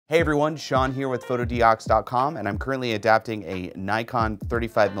Hey everyone, Sean here with Fotodiox.com, and I'm currently adapting a Nikon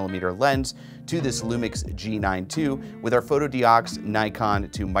 35mm lens to this Lumix G9 II with our Fotodiox Nikon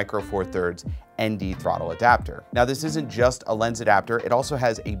to Micro Four Thirds ND throttle adapter. Now this isn't just a lens adapter, it also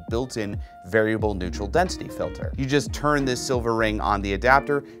has a built-in variable neutral density filter. You just turn this silver ring on the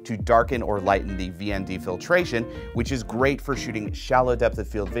adapter to darken or lighten the VND filtration, which is great for shooting shallow depth of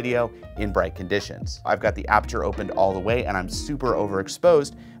field video in bright conditions. I've got the aperture opened all the way and I'm super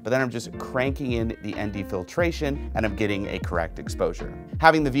overexposed, but then I'm just cranking in the ND filtration and I'm getting a correct exposure.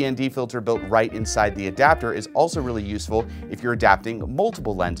 Having the VND filter built right inside the adapter is also really useful if you're adapting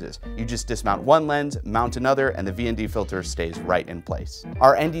multiple lenses. You just dismount one lens, mount another, and the VND filter stays right in place.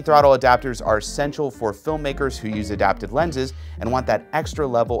 Our ND throttle adapters are essential for filmmakers who use adapted lenses and want that extra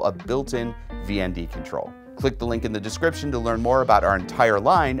level of built-in VND control. Click the link in the description to learn more about our entire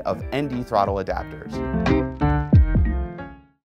line of ND throttle adapters.